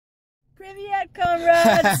Привет,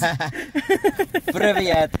 comrades!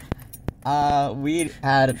 Привет. We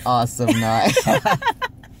had an awesome night.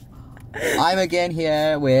 I'm again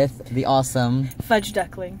here with the awesome... Fudge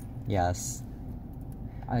duckling. Yes.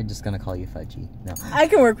 I'm just gonna call you Fudgy. No. I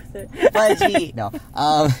can work with it. Fudgy! No.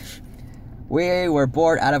 We were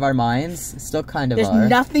bored out of our minds. Still kind of There's are.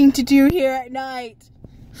 nothing to do here at night.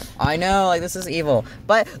 I know, like, this is evil.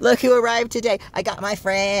 But look who arrived today. I got my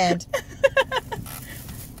friend.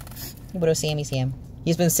 What do Sammy Sam?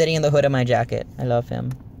 He's been sitting in the hood of my jacket. I love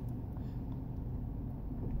him.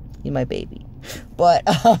 He's my baby. But,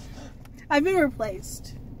 I've been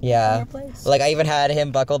replaced. yeah. Like, I even had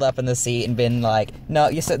him buckled up in the seat and been like, no,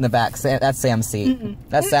 you sit in the back. That's Sam's seat.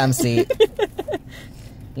 That's Sam's seat.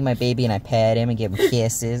 He's my baby, and I pet him and give him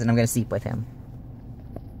kisses, and I'm gonna sleep with him.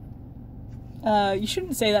 You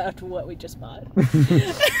shouldn't say that after what we just bought.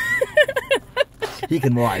 He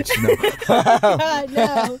can watch. No. God,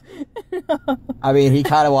 no. I mean, he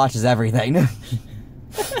kind of watches everything.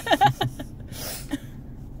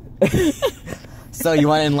 So, you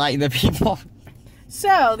want to enlighten the people?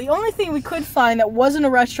 So, the only thing we could find that wasn't a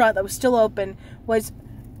restaurant that was still open was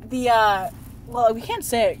the, well, we can't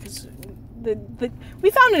say it because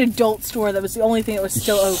we found an adult store that was the only thing that was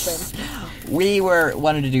still open. We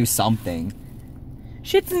wanted to do something.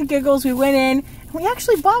 Shits and giggles, we went in, and we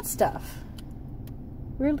actually bought stuff.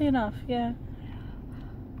 Weirdly enough, yeah.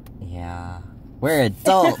 Yeah. We're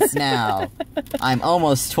adults now. I'm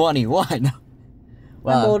almost 21.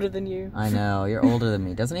 Well, I'm older than you. I know, you're older than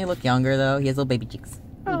me. Doesn't he look younger, though? He has little baby cheeks.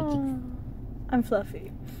 Oh, I'm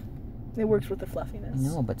fluffy. It works with the fluffiness.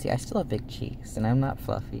 No, but see, I still have big cheeks, and I'm not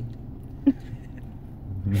fluffy.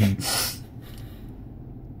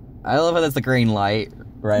 I love how there's the green light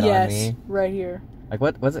right on me. Yes, right here. Like,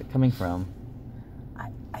 what's it coming from?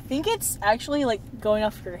 I think it's actually, like, going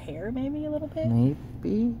off your hair, maybe, a little bit?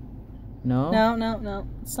 Maybe? No? No.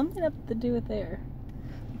 Something up to do with there.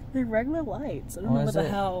 They're regular lights. I don't know what the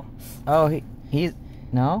hell. Oh, he's...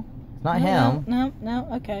 No? It's not him. No,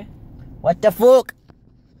 okay. What the fuck?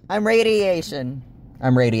 I'm radiation.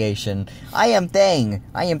 I'm radiation. I am thing.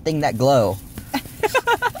 I am thing that glow.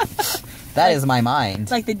 That is my mind.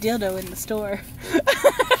 It's like the dildo in the store.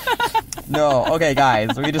 No, okay,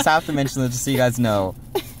 guys. We just have to mention this just so you guys know.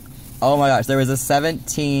 Oh my gosh, there was a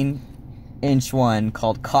 17-inch one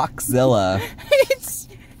called Cockzilla.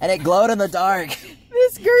 And it glowed in the dark.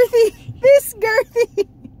 This girthy.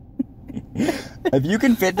 If you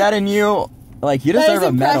can fit that in you, like, you deserve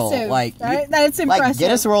a medal. Like, that's impressive. Like,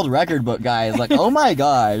 Guinness World Record book, guys. Like, oh my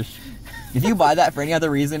gosh. If you buy that for any other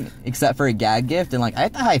reason except for a gag gift, and, like, I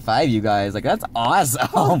have to high-five you guys. Like, that's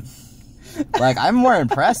awesome. Like, I'm more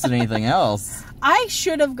impressed than anything else. I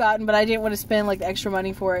should have gotten, but I didn't want to spend, like, the extra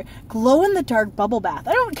money for it. Glow-in-the-dark bubble bath.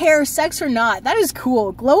 I don't care, sex or not. That is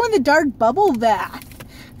cool. Glow-in-the-dark bubble bath.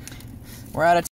 We're out of